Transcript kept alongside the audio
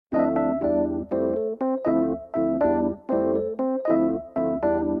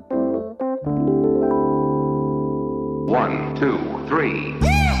One, two, three.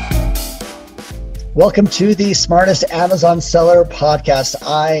 Welcome to the Smartest Amazon Seller Podcast.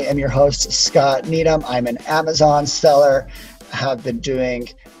 I am your host, Scott Needham. I'm an Amazon seller. I have been doing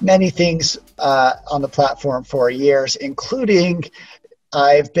many things on the platform for years, including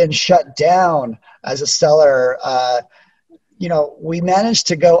I've been shut down as a seller. We managed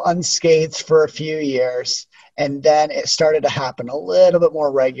to go unscathed for a few years, and then it started to happen a little bit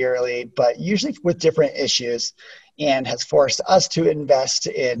more regularly, but usually with different issues, and has forced us to invest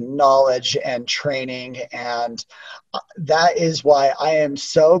in knowledge and training. And that is why I am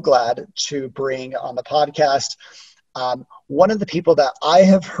so glad to bring on the podcast one of the people that I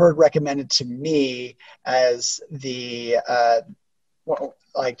have heard recommended to me as the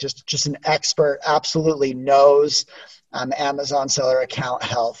just an expert, absolutely knows Amazon seller account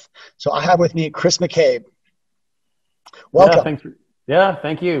health. So I have with me Chris Mccabe. Welcome.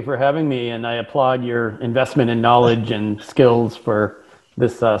 Thank you for having me, and I applaud your investment in knowledge and skills for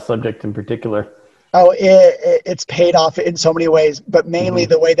this subject in particular. Oh, it's paid off in so many ways, but mainly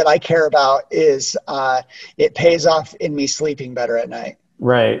the way that I care about is it pays off in me sleeping better at night.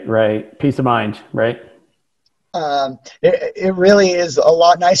 Right. Peace of mind, right? It really is a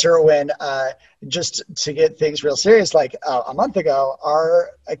lot nicer when, just to get things real serious, like a month ago,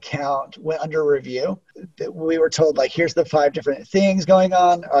 our account went under review. We were told, here's the 5 different things going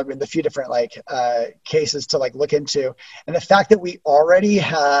on, the few different cases to look into. And the fact that we already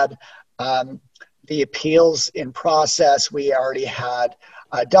had the appeals in process, we already had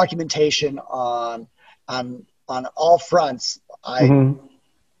documentation on all fronts.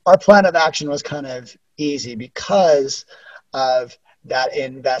 Our plan of action was kind of easy because of that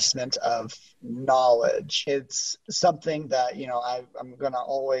investment of knowledge. It's something that, I'm going to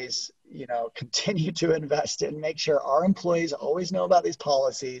always, continue to invest in, make sure our employees always know about these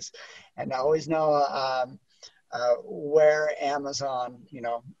policies and always know where Amazon,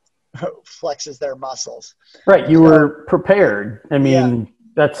 flexes their muscles. Right. You were prepared. I mean,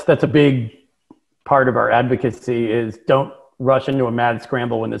 that's a big part of our advocacy is don't rush into a mad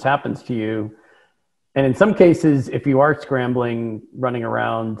scramble when this happens to you. And in some cases, if you are scrambling, running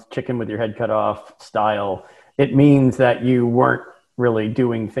around chicken with your head cut off style, it means that you weren't really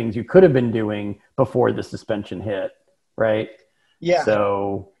doing things you could have been doing before the suspension hit, right? Yeah.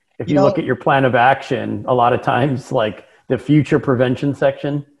 So if you look at your plan of action, a lot of times the future prevention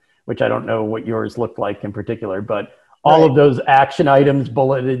section, which I don't know what yours looked like in particular, but all of those action items,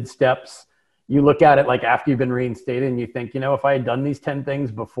 bulleted steps, you look at it after you've been reinstated and you think, if I had done these 10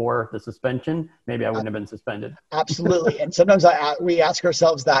 things before the suspension, maybe I wouldn't have been suspended. Absolutely. And sometimes we ask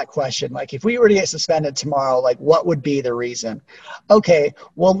ourselves that question, if we were to get suspended tomorrow, what would be the reason? Okay,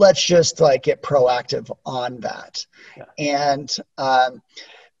 well, let's just get proactive on that. Yeah. And I'm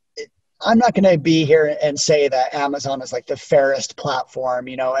not going to be here and say that Amazon is the fairest platform.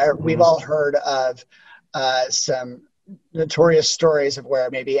 We've all heard of some notorious stories of where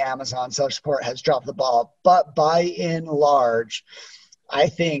maybe Amazon seller support has dropped the ball, but by and large, I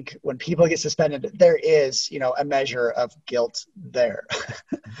think when people get suspended, there is, a measure of guilt there.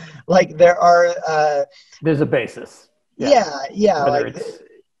 There's a basis. Yeah.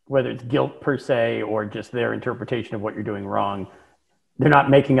 Whether it's guilt per se or just their interpretation of what you're doing wrong, they're not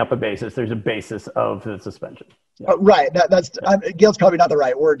making up a basis. There's a basis of the suspension. Yeah. Right. Guilt's probably not the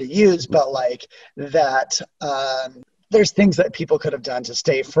right word to use, but there's things that people could have done to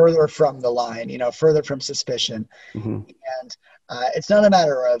stay further from the line, further from suspicion. And it's not a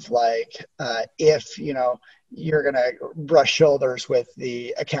matter of if, you're going to brush shoulders with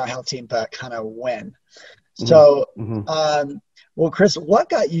the account health team, but kind of when. So, well, Chris, what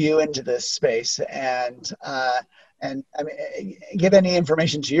got you into this space? And give any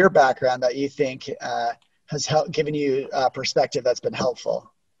information to your background that you think has given you a perspective that's been helpful.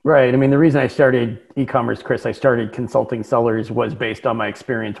 Right. The reason I started e-commerce, Chris, I started consulting sellers was based on my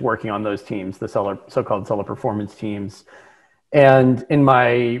experience working on those teams, the so-called seller performance teams. And in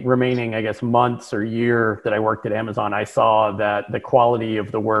my remaining, months or year that I worked at Amazon, I saw that the quality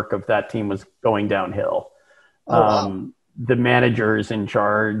of the work of that team was going downhill. Wow. The managers in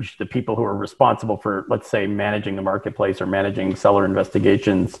charge, the people who are responsible for, let's say, managing the marketplace or managing seller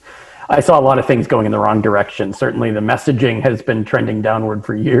investigations, I saw a lot of things going in the wrong direction. Certainly the messaging has been trending downward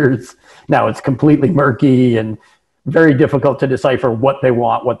for years. Now it's completely murky and very difficult to decipher what they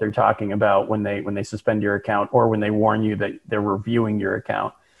want, what they're talking about when they suspend your account or when they warn you that they're reviewing your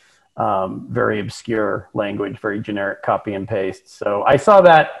account. Very obscure language, very generic copy and paste. So I saw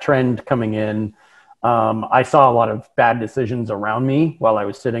that trend coming in. I saw a lot of bad decisions around me while I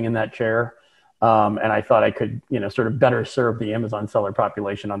was sitting in that chair. And I thought I could, sort of better serve the Amazon seller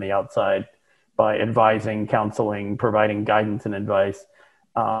population on the outside by advising, counseling, providing guidance and advice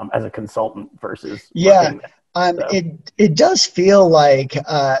as a consultant versus Yeah. working there. So, It does feel like,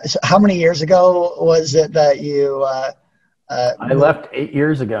 so how many years ago was it that you I left 8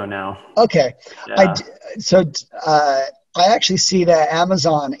 years ago now. Okay. Yeah. I actually see that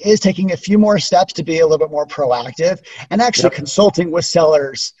Amazon is taking a few more steps to be a little bit more proactive and actually Yep. consulting with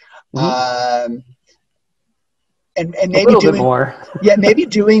sellers. Mhm. And A maybe little bit doing, more. yeah, maybe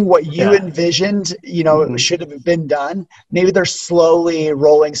doing what you Yeah. envisioned, Mhm. should have been done. Maybe they're slowly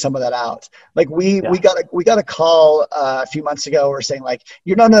rolling some of that out. Like we Yeah. got a call a few months ago. We're saying like,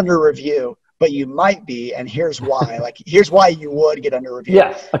 you're not under review, but you might be, and here's why. Like, here's why you would get under review.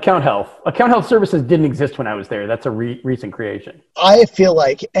 Yeah. Account health services didn't exist when I was there. That's a recent creation. I feel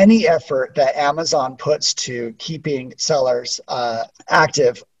like any effort that Amazon puts to keeping sellers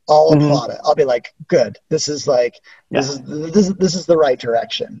active, I'll applaud it. I'll be like, good. This is like, this is the right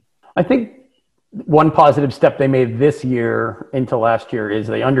direction. I think one positive step they made this year into last year is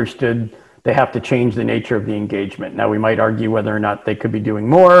they understood they have to change the nature of the engagement. Now, we might argue whether or not they could be doing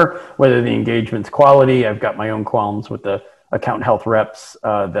more, whether the engagement's quality. I've got my own qualms with the account health reps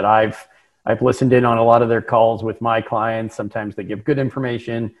that I've listened in on a lot of their calls with my clients. Sometimes they give good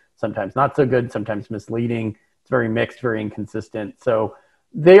information, sometimes not so good, sometimes misleading. It's very mixed, very inconsistent. So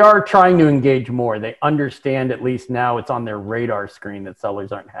they are trying to engage more. They understand, at least now it's on their radar screen, that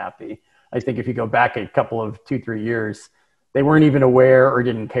sellers aren't happy. I think if you go back a couple of 2-3 years, they weren't even aware or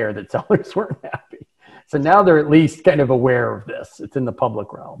didn't care that sellers weren't happy. So now they're at least kind of aware of this. It's in the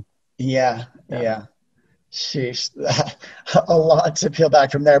public realm. Yeah. Sheesh, a lot to peel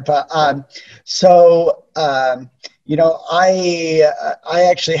back from there. But I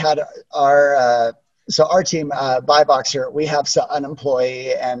actually had our team, Buy Boxer, we have an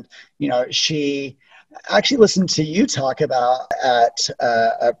employee, and she actually listened to you talk about at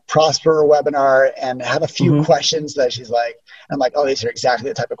a Prosper webinar and had a few questions that she's like, I'm like, oh, these are exactly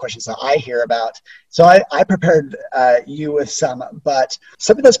the type of questions that I hear about. So I prepared you with some, but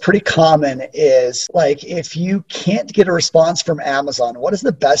something that's pretty common is like, if you can't get a response from Amazon, what is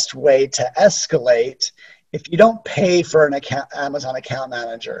the best way to escalate if you don't pay for an Amazon account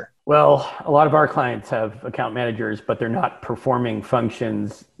manager? Well, a lot of our clients have account managers, but they're not performing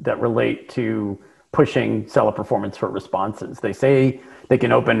functions that relate to pushing seller performance for responses. They say they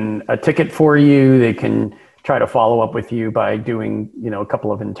can open a ticket for you. They can try to follow up with you by doing, a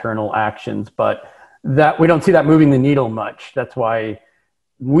couple of internal actions, but that we don't see that moving the needle much. That's why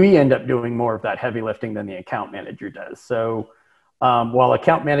we end up doing more of that heavy lifting than the account manager does. So while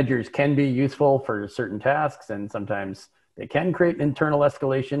account managers can be useful for certain tasks, and sometimes they can create an internal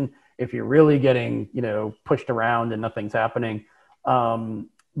escalation if you're really getting, pushed around and nothing's happening.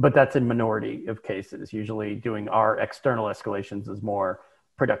 But that's a minority of cases. Usually doing our external escalations is more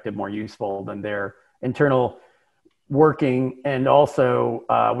productive, more useful than their internal working. And also,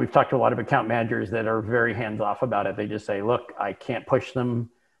 we've talked to a lot of account managers that are very hands-off about it. They just say, look, I can't push them.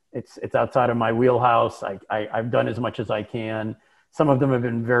 It's outside of my wheelhouse. I've done as much as I can. Some of them have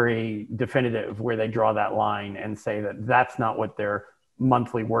been very definitive where they draw that line and say that that's not what their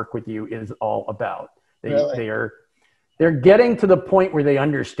monthly work with you is all about. They're getting to the point where they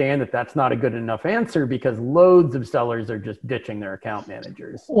understand that that's not a good enough answer, because loads of sellers are just ditching their account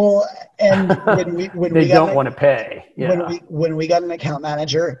managers. Well, and when they don't want to pay. Yeah. When we got an account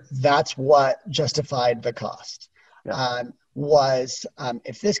manager, that's what justified the cost. Yeah.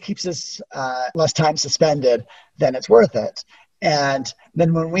 If this keeps us less time suspended, then it's worth it. And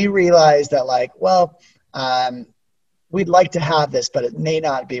then when we realized that, like, we'd like to have this, but it may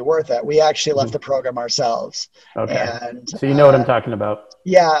not be worth it, we actually left the program ourselves. Okay. And so you know what I'm talking about.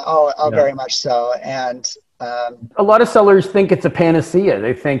 Yeah. Very much so. And a lot of sellers think it's a panacea.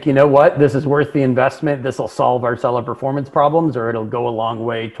 They think, you know what, this is worth the investment. This will solve our seller performance problems, or it'll go a long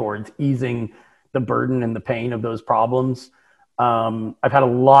way towards easing the burden and the pain of those problems. I've had a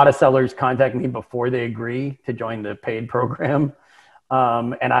lot of sellers contact me before they agree to join the paid program.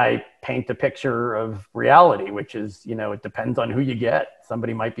 And I paint a picture of reality, which is, it depends on who you get.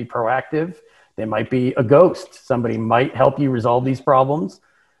 Somebody might be proactive. They might be a ghost. Somebody might help you resolve these problems.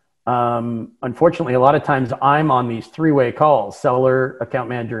 Unfortunately, a lot of times I'm on these three-way calls, seller, account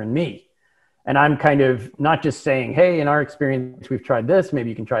manager, and me. And I'm kind of not just saying, hey, in our experience, we've tried this,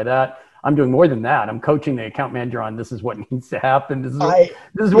 maybe you can try that. I'm doing more than that. I'm coaching the account manager on, this is what needs to happen. This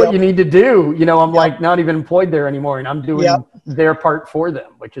is what you need to do. I'm like not even employed there anymore, and I'm doing their part for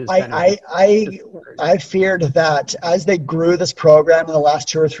them, which is I feared that as they grew this program in the last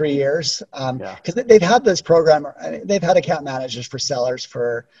 2 or 3 years, because they've had this program, they've had account managers for sellers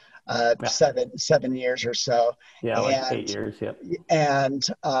for Yeah. 7 years or so. Yeah, like 8 years. Yep. And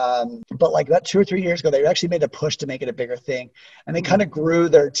but like about 2 or 3 years ago, they actually made a push to make it a bigger thing, and they kind of grew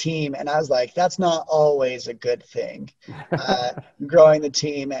their team. And I was like, that's not always a good thing, growing the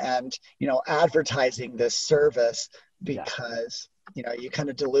team and advertising this service, because you kind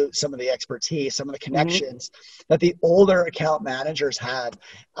of dilute some of the expertise, some of the connections that the older account managers have.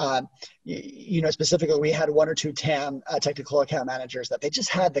 Specifically, we had 1 or 2 technical account managers that they just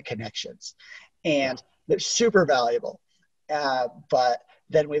had the connections, and they're super valuable. But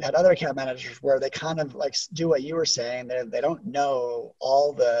then we've had other account managers where they kind of like do what you were saying. They don't know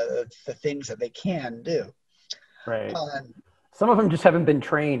all the things that they can do. Right. Some of them just haven't been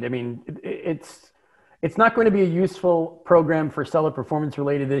trained. I mean, it's not going to be a useful program for seller performance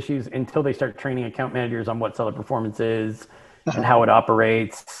related issues until they start training account managers on what seller performance is and how it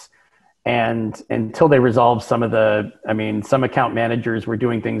operates. And until they resolve some account managers were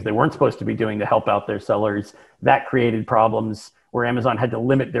doing things they weren't supposed to be doing to help out their sellers. That created problems where Amazon had to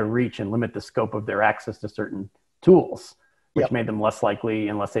limit their reach and limit the scope of their access to certain tools, which made them less likely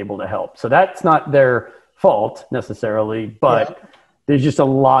and less able to help. So that's not their fault necessarily, but there's just a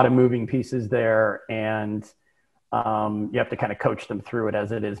lot of moving pieces there, and you have to kind of coach them through it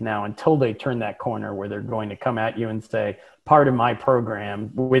as it is now until they turn that corner where they're going to come at you and say, part of my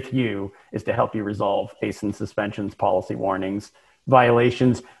program with you is to help you resolve ASIN suspensions, policy warnings,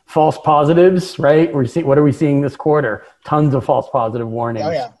 violations, false positives, right? What are we seeing this quarter? Tons of false positive warnings.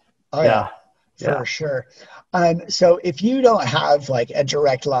 Oh yeah. For sure. So if you don't have like a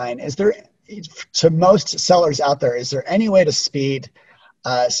direct line, is there, to most sellers out there, is there any way to speed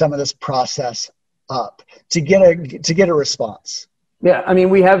some of this process up to get a response? Yeah, I mean,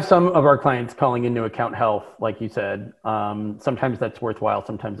 we have some of our clients calling into account health, like you said. Sometimes that's worthwhile,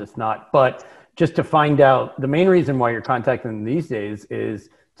 sometimes it's not. But just to find out, the main reason why you're contacting them these days is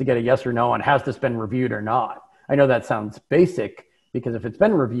to get a yes or no on has this been reviewed or not. I know that sounds basic, because if it's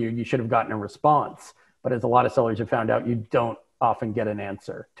been reviewed, you should have gotten a response. But as a lot of sellers have found out, you don't often get an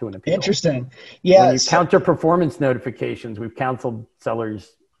answer to an appeal. Interesting. Yeah. When you counter performance notifications, we've counseled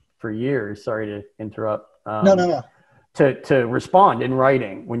sellers for years. Sorry to interrupt. No. To respond in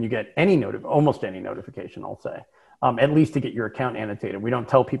writing when you get almost any notification, I'll say, at least to get your account annotated. We don't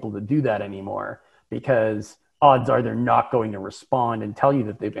tell people to do that anymore, because odds are they're not going to respond and tell you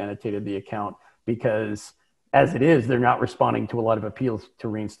that they've annotated the account, because as it is, they're not responding to a lot of appeals to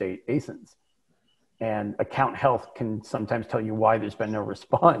reinstate ASINs. And account health can sometimes tell you why there's been no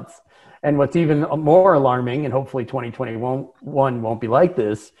response. And what's even more alarming, and hopefully 2021 won't be like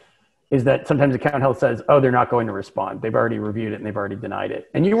this, is that sometimes account health says, oh, they're not going to respond. They've already reviewed it and they've already denied it.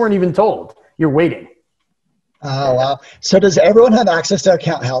 And you weren't even told. You're waiting. Oh, wow. So does everyone have access to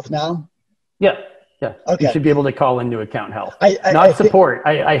account health now? Yeah. Okay. You should be able to call into account health. Support.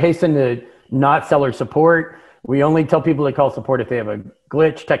 I hasten to not seller support. We only tell people to call support if they have a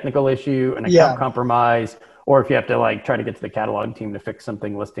glitch, technical issue, an account compromise, or if you have to try to get to the catalog team to fix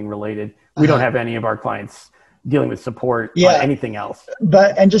something listing related. We don't have any of our clients dealing with support on anything else.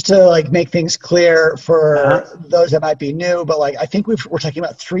 And just to make things clear for those that might be new, but I think we're talking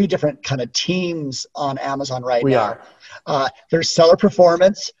about 3 different kind of teams on Amazon now. We are. There's seller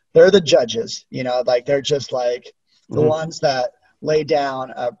performance. They're the judges, they're just the ones that lay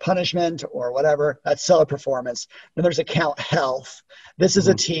down a punishment or whatever. That's seller performance. Then there's account health. This is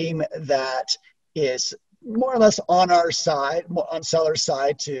a team that is more or less on our side, on seller's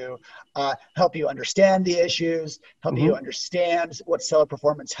side, to help you understand the issues, help you understand what seller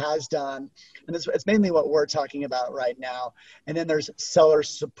performance has done. And it's mainly what we're talking about right now. And then there's seller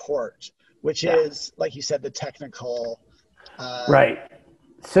support, which is, like you said, the technical. Right.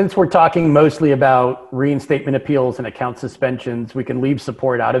 Since we're talking mostly about reinstatement appeals and account suspensions, we can leave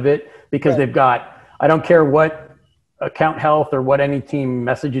support out of it, because they've got, I don't care what account health or what any team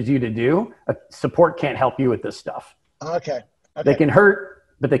messages you to do, support can't help you with this stuff. Okay. They can hurt,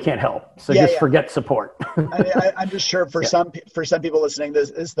 but they can't help. So forget support. I'm just sure for some people listening,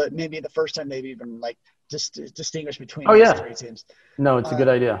 this is maybe the first time they've even distinguished between these 3 teams. No, it's a good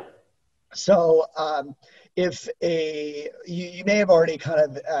idea. So if you may have already kind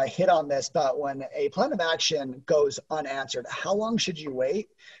of hit on this, but when a plan of action goes unanswered, how long should you wait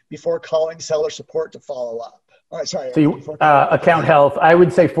before calling seller support to follow up? All right, sorry. So account health, I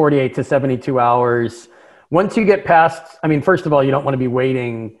would say 48 to 72 hours. Once you get past, first of all, you don't want to be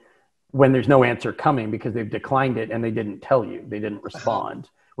waiting when there's no answer coming, because they've declined it and they didn't tell you, they didn't respond,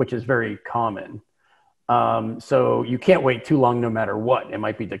 which is very common. So you can't wait too long no matter what. It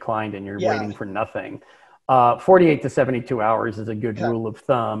might be declined and you're waiting for nothing. 48 to 72 hours is a good rule of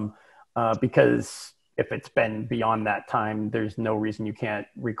thumb, because if it's been beyond that time, there's no reason you can't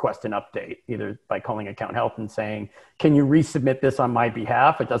request an update, either by calling account health and saying, can you resubmit this on my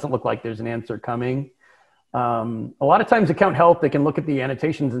behalf? It doesn't look like there's an answer coming. A lot of times account health, they can look at the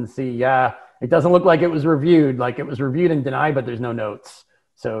annotations and see, yeah, it doesn't look like it was reviewed. Like it was reviewed and denied, but there's no notes.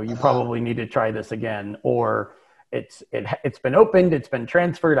 So you probably need to try this again. Or it's been opened, it's been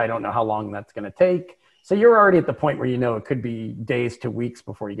transferred. I don't know how long that's going to take. So you're already at the point where you know it could be days to weeks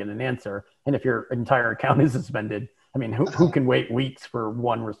before you get an answer. And if your entire account is suspended, I mean, who can wait weeks for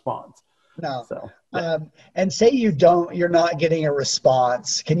one response? No. So, yeah. And say you're not getting a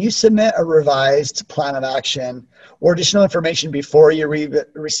response. Can you submit a revised plan of action or additional information before you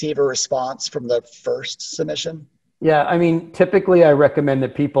receive a response from the first submission? Yeah, I mean, typically I recommend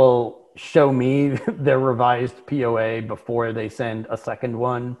that people show me their revised POA before they send a second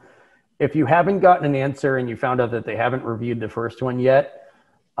one. If you haven't gotten an answer and you found out that they haven't reviewed the first one yet,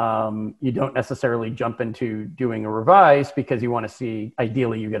 you don't necessarily jump into doing a revise because you want to see,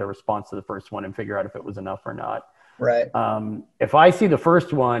 ideally you get a response to the first one and figure out if it was enough or not. Right. If I see the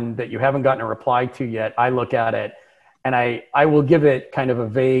first one that you haven't gotten a reply to yet, I look at it and I will give it kind of a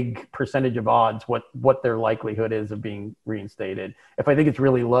vague percentage of odds, what their likelihood is of being reinstated. If I think it's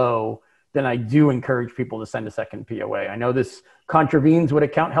really low, then I do encourage people to send a second POA. I know this contravenes what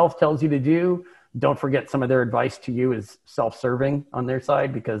account health tells you to do. Don't forget some of their advice to you is self-serving on their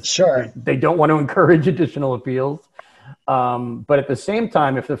side because they don't want to encourage additional appeals. But at the same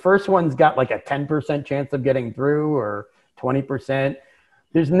time, if the first one's got like a 10% chance of getting through or 20%,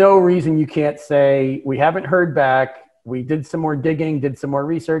 there's no reason you can't say, we haven't heard back. We did some more digging, did some more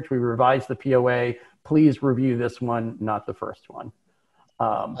research. We revised the POA. Please review this one, not the first one.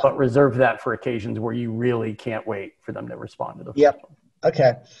 But reserve that for occasions where you really can't wait for them to respond to the first one.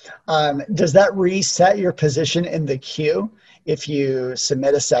 Okay. Does that reset your position in the queue if you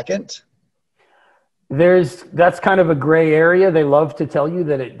submit a second? That's kind of a gray area. They love to tell you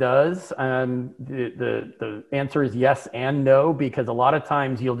that it does. The answer is yes and no, because a lot of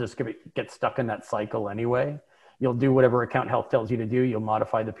times you'll just get stuck in that cycle anyway. You'll do whatever account health tells you to do. You'll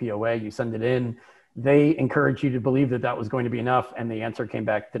modify the POA, you send it in. They encourage you to believe that that was going to be enough, and the answer came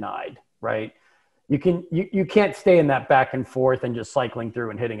back denied, right? You can't stay in that back and forth and just cycling through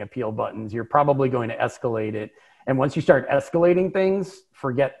and hitting appeal buttons. You're probably going to escalate it. And once you start escalating things,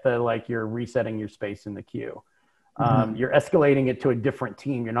 forget you're resetting your space in the queue. You're escalating it to a different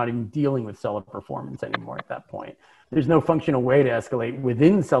team. You're not even dealing with seller performance anymore at that point. There's no functional way to escalate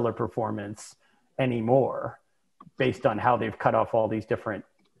within seller performance anymore based on how they've cut off all these different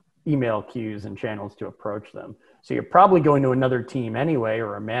email queues and channels to approach them. So you're probably going to another team anyway,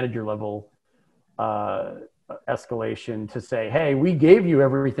 or a manager level escalation to say, hey, we gave you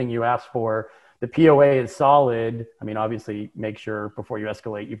everything you asked for. The POA is solid. I mean, obviously make sure before you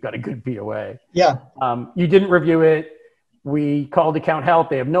escalate, you've got a good POA. Yeah. You didn't review it. We called account health.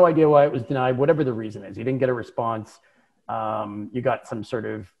 They have no idea why it was denied, whatever the reason is. You didn't get a response. You got some sort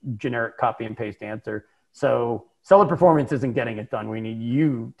of generic copy and paste answer. So seller performance isn't getting it done. We need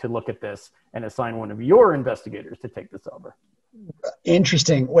you to look at this and assign one of your investigators to take this over.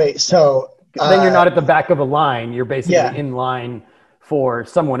 Interesting. Wait, so then you're not at the back of a line. You're basically in line for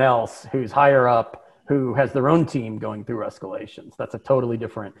someone else who's higher up, who has their own team going through escalations. That's a totally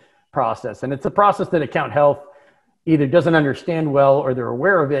different process. And it's a process that account health either doesn't understand well, or they're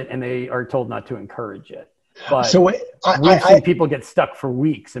aware of it and they are told not to encourage it. But so we've seen people get stuck for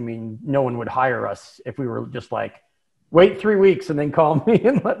weeks. I mean, no one would hire us if we were just like, wait 3 weeks and then call me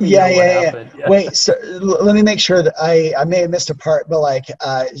and let me know what happened. Yeah. Wait, so let me make sure that I may have missed a part, but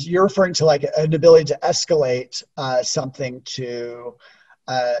you're referring to an ability to escalate something to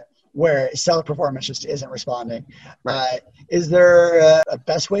where seller performance just isn't responding. Right. Is there a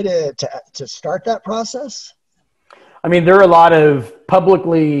best way to start that process? I mean, there are a lot of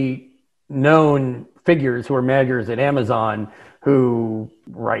publicly known figures who are managers at Amazon who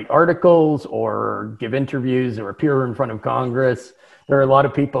write articles or give interviews or appear in front of Congress. There are a lot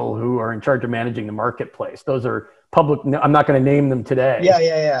of people who are in charge of managing the marketplace. Those are public. I'm not going to name them today.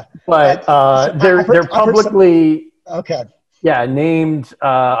 Yeah. But they're publicly named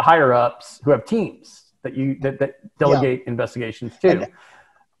higher ups who have teams that delegate investigations to.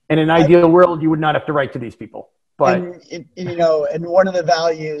 In an ideal world, you would not have to write to these people. But and one of the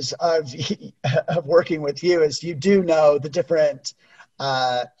values of working with you is you do know the different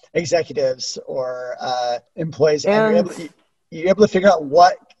executives or employees, and you're able to figure out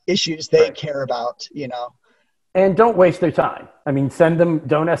what issues they care about. And don't waste their time. I mean, send them.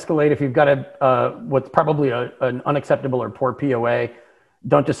 Don't escalate if you've got what's probably an unacceptable or poor POA.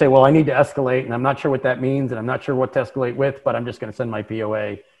 Don't just say, well, I need to escalate and I'm not sure what that means and I'm not sure what to escalate with, but I'm just going to send my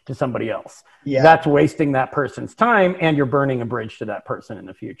POA to somebody else. Yeah. That's wasting that person's time, and you're burning a bridge to that person in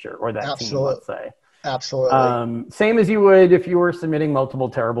the future, or that team, let's say. Absolutely. Same as you would if you were submitting multiple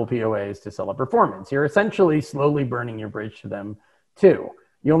terrible POAs to sell a performance. You're essentially slowly burning your bridge to them too.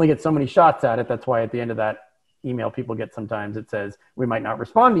 You only get so many shots at it. That's why at the end of that email people get sometimes, it says, we might not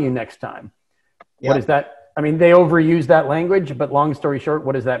respond to you next time. What is that? I mean, they overuse that language, but long story short,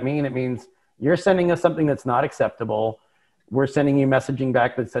 what does that mean? It means you're sending us something that's not acceptable. We're sending you messaging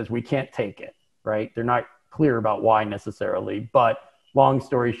back that says we can't take it, right? They're not clear about why necessarily, but long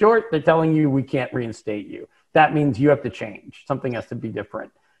story short, they're telling you we can't reinstate you. That means you have to change. Something has to be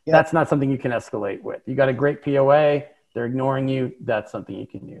different. Yep. That's not something you can escalate with. You got a great POA, they're ignoring you. That's something you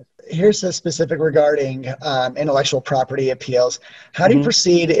can use. Here's a specific regarding intellectual property appeals. How do you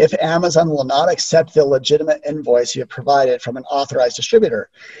proceed if Amazon will not accept the legitimate invoice you have provided from an authorized distributor?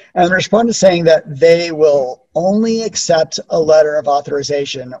 And the respondent is saying that they will only accept a letter of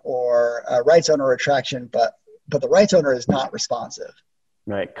authorization or a rights owner retraction, but the rights owner is not responsive.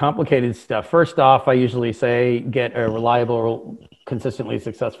 Right. Complicated stuff. First off, I usually say get a reliable, consistently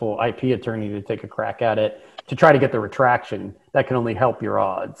successful IP attorney to take a crack at it to try to get the retraction. That can only help your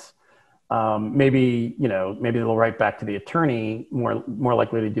odds. Maybe they'll write back to the attorney, more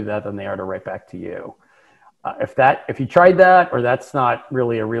likely to do that than they are to write back to you. If you tried that, or that's not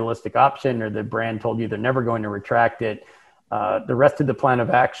really a realistic option, or the brand told you they're never going to retract it, the rest of the plan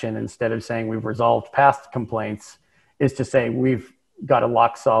of action, instead of saying we've resolved past complaints, is to say we've got a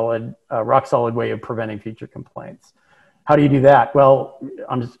rock solid way of preventing future complaints. How do you do that? Well,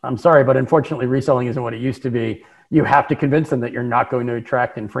 I'm sorry, but unfortunately reselling isn't what it used to be. You have to convince them that you're not going to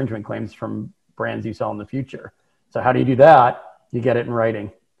attract infringement claims from brands you sell in the future. So how do you do that? You get it in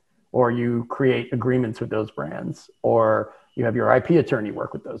writing, or you create agreements with those brands, or you have your IP attorney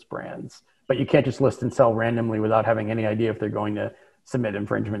work with those brands. But you can't just list and sell randomly without having any idea if they're going to submit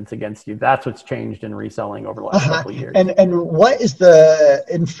infringements against you. That's what's changed in reselling over the last couple of years. And what is the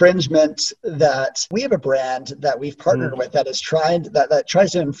infringement that we have a brand that we've partnered with that is that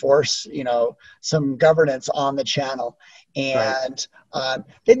tries to enforce, some governance on the channel, and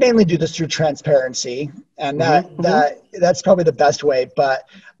they mainly do this through transparency, and that's probably the best way. But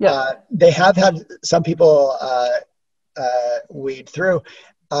they have had some people weed through.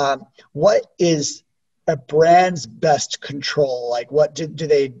 What is a brand's best control? Like, what do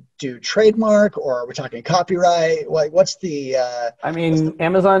they do? Trademark, or are we talking copyright? Like, what's the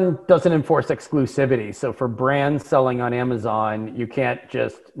Amazon doesn't enforce exclusivity. So for brands selling on Amazon, you can't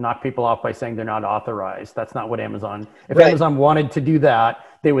just knock people off by saying they're not authorized. That's not what Amazon, if Amazon wanted to do that,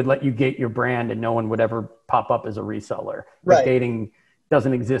 they would let you gate your brand and no one would ever pop up as a reseller. But gating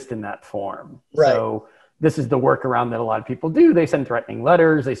doesn't exist in that form. So this is the workaround that a lot of people do. They send threatening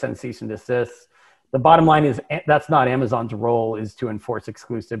letters, they send cease and desist. The bottom line is that's not Amazon's role, is to enforce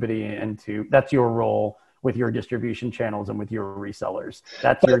exclusivity, and that's your role with your distribution channels and with your resellers.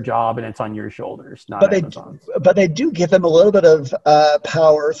 That's your job, and it's on your shoulders, not Amazon's. But they do give them a little bit of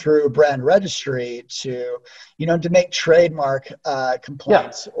power through brand registry to make trademark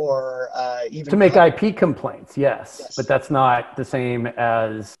complaints, or even to make IP complaints. Yes, but that's not the same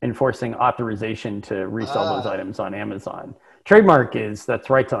as enforcing authorization to resell those items on Amazon. Trademark that's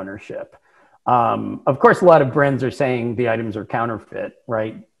rights ownership. Of course, a lot of brands are saying the items are counterfeit,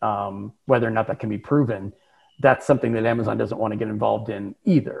 right? Whether or not that can be proven, that's something that Amazon doesn't want to get involved in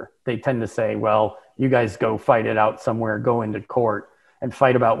either. They tend to say, well, you guys go fight it out somewhere, go into court and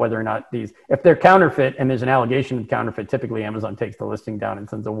fight about whether or not if they're counterfeit and there's an allegation of counterfeit, typically Amazon takes the listing down and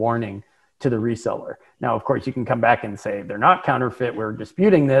sends a warning to the reseller. Now, of course, you can come back and say, they're not counterfeit, we're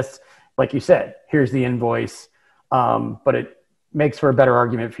disputing this. Like you said, here's the invoice, but it makes for a better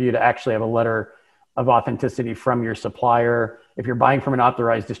argument for you to actually have a letter of authenticity from your supplier. If you're buying from an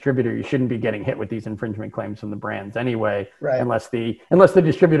authorized distributor, you shouldn't be getting hit with these infringement claims from the brands anyway, unless the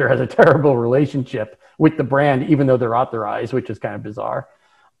distributor has a terrible relationship with the brand, even though they're authorized, which is kind of bizarre.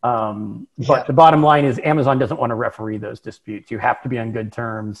 But the bottom line is Amazon doesn't want to referee those disputes. You have to be on good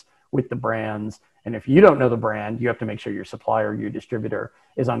terms with the brands. And if you don't know the brand, you have to make sure your supplier, your distributor,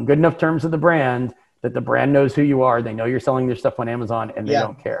 is on good enough terms with the brand that the brand knows who you are. They know you're selling their stuff on Amazon, and they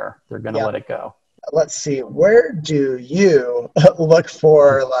don't care. They're going to let it go. Let's see. Where do you look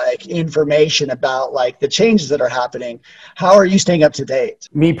for information about the changes that are happening? How are you staying up to date?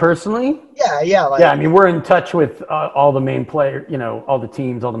 Me personally? Yeah. We're in touch with all the main players, all the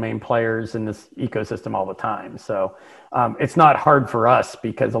teams, all the main players in this ecosystem all the time. So it's not hard for us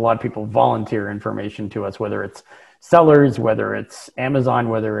because a lot of people volunteer information to us, whether it's sellers, whether it's Amazon,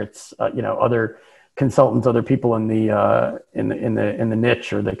 whether it's other consultants, other people in the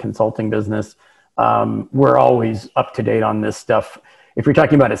niche or the consulting business. We're always up to date on this stuff. if you're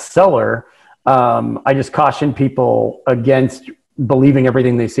talking about a seller, I just caution people against believing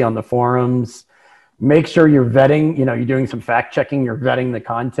everything they see on the forums. Make sure you're vetting, you're doing some fact checking, you're vetting the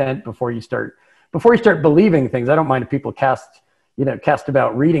content before you start believing things. I don't mind if people cast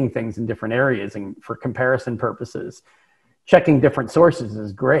about reading things in different areas and for comparison purposes. Checking different sources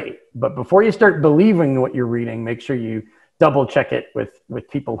is great, but before you start believing what you're reading, make sure you double check it with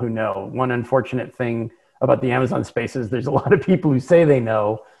people who know. One unfortunate thing about the Amazon space is there's a lot of people who say they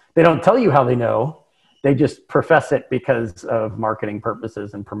know. They don't tell you how they know. They just profess it because of marketing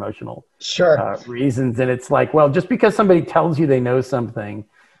purposes and promotional reasons. And it's like, well, just because somebody tells you they know something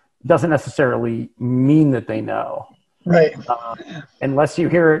doesn't necessarily mean that they know. Right. Unless you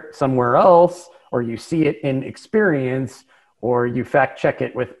hear it somewhere else, or you see it in experience, or you fact check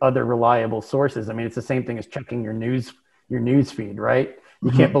it with other reliable sources. I mean, it's the same thing as checking your news feed, right? You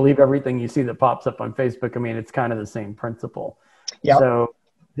can't believe everything you see that pops up on Facebook. I mean, it's kind of the same principle. Yep. So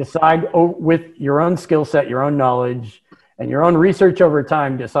decide with your own skill set, your own knowledge, and your own research over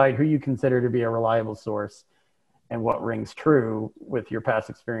time, decide who you consider to be a reliable source and what rings true with your past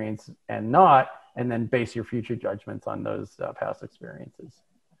experience and not, and then base your future judgments on those past experiences.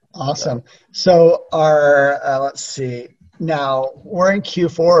 Awesome. So let's see. Now we're in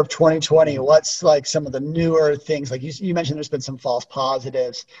Q4 of 2020. What's like some of the newer things? Like you mentioned, there's been some false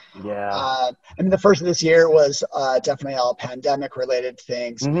positives. Yeah. I mean, the first of this year was definitely all pandemic related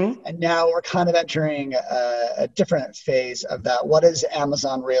things. And now we're kind of entering a different phase of that. What is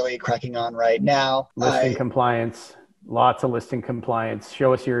Amazon really cracking on right now? Listing compliance, lots of listing compliance.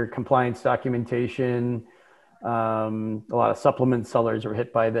 Show us your compliance documentation. A lot of supplement sellers are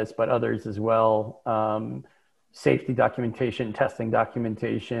hit by this, but others as well. Safety documentation, testing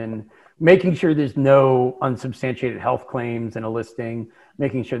documentation, making sure there's no unsubstantiated health claims in a listing,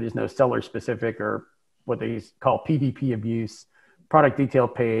 making sure there's no seller specific or what they call PDP abuse, product detail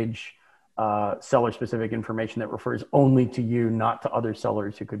page, seller specific information that refers only to you, not to other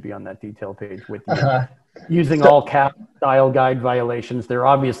sellers who could be on that detail page with you. Using all cap style guide violations. They're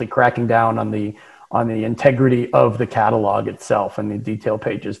obviously cracking down on the integrity of the catalog itself and the detail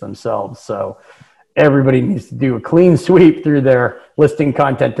pages themselves. So everybody needs to do a clean sweep through their listing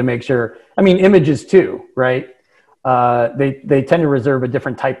content to make sure, I mean, images too, right? They tend to reserve a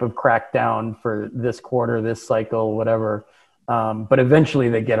different type of crackdown for this quarter, this cycle, whatever. But eventually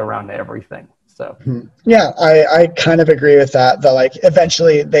they get around to everything. So yeah, I kind of agree with that. Like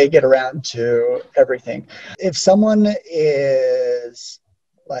eventually they get around to everything. If someone is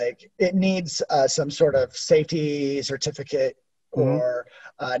like, it needs some sort of safety certificate or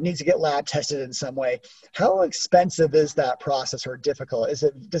needs to get lab tested in some way, how expensive is that process or difficult?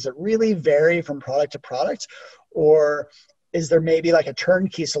 Does it really vary from product to product, or is there maybe like a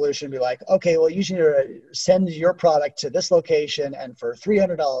turnkey solution? Be like, okay, well, you need to send your product to this location and for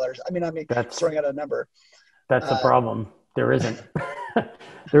 $300. I mean, that's throwing out a number. That's the problem. There isn't.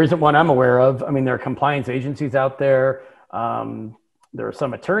 There isn't one I'm aware of. I mean, there are compliance agencies out there. There are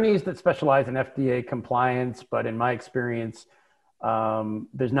some attorneys that specialize in FDA compliance, but in my experience,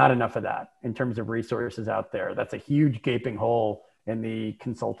 there's not enough of that in terms of resources out there. That's a huge gaping hole in the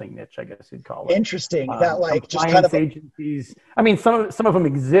consulting niche, I guess you'd call it. Interesting. That like just kind of agencies. I mean, some of them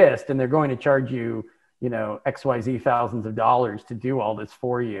exist, and they're going to charge you, XYZ thousands of dollars to do all this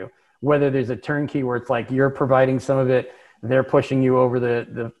for you. Whether there's a turnkey where it's like you're providing some of it, they're pushing you over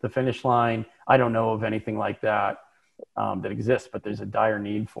the finish line. I don't know of anything like that. That exists, but there's a dire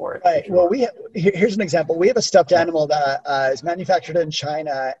need for it. Right. Well, here's an example. We have a stuffed animal that is manufactured in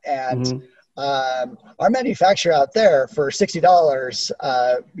China, and our manufacturer out there for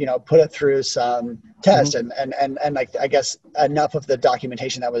 $60, put it through some test and like, I guess enough of the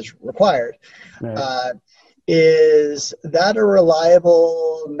documentation that was required. Right. Is that a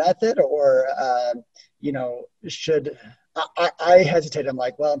reliable method, or should I hesitate? I'm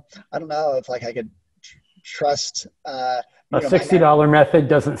like, well, I don't know if like I could trust a $60 method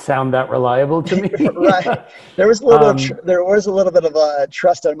doesn't sound that reliable to me. Right. There was a little bit of a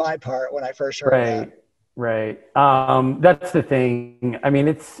trust on my part when I first heard that. Right. That's the thing. I mean,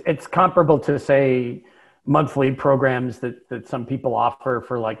 it's comparable to, say, monthly programs that some people offer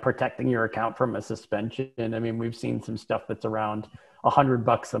for like protecting your account from a suspension. I mean, we've seen some stuff that's around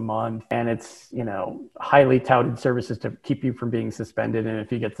 $100 a month, and it's, highly touted services to keep you from being suspended. And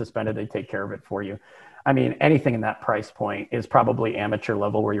if you get suspended, they take care of it for you. I mean, anything in that price point is probably amateur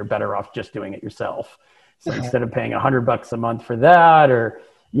level, where you're better off just doing it yourself. So instead of paying $100 a month for that, or,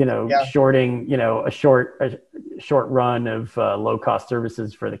 shorting, a short run of low cost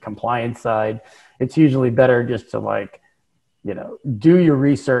services for the compliance side, it's usually better just to like do your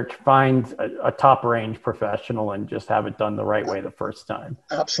research, find a top range professional, and just have it done the right way the first time.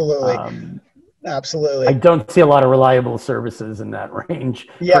 Absolutely. Absolutely. I don't see a lot of reliable services in that range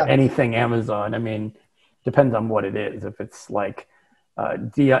Yeah. for anything Amazon. I mean, depends on what it is. If it's like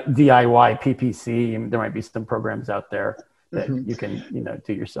DIY PPC, there might be some programs out there that you can,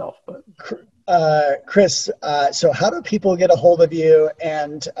 do yourself. But Chris, so how do people get a hold of you?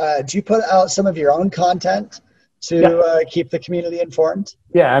 And do you put out some of your own content to keep the community informed?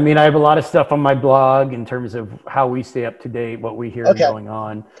 Yeah, I mean, I have a lot of stuff on my blog in terms of how we stay up to date, what we hear going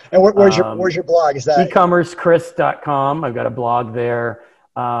on. And where's your blog? Is that ecommercechris.com? I've got a blog there.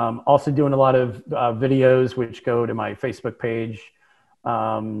 Also doing a lot of videos which go to my Facebook page,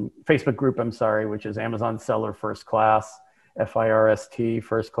 Facebook group, which is Amazon Seller First Class, FIRST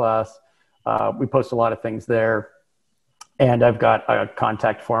First Class. We post a lot of things there. And I've got a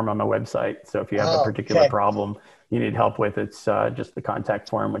contact form on my website. So if you have a particular problem you need help with, it's just the contact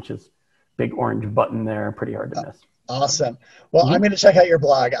form, which is big orange button there, pretty hard to miss. Awesome. Well, I'm going to check out your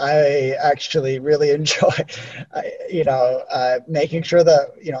blog. I actually really enjoy, making sure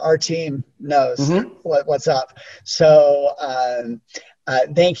that, our team knows what's up. So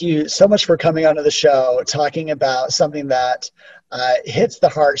thank you so much for coming onto the show, talking about something that hits the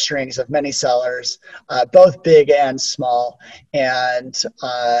heartstrings of many sellers, both big and small, and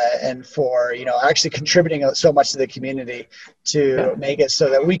for actually contributing so much to the community to make it so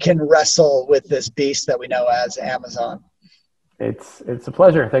that we can wrestle with this beast that we know as Amazon. It's a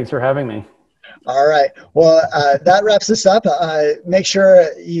pleasure. Thanks for having me. All right. Well, that wraps this up. Make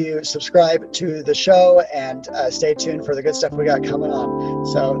sure you subscribe to the show and stay tuned for the good stuff we got coming on.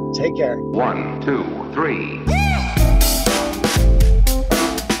 So take care. 1, 2, 3.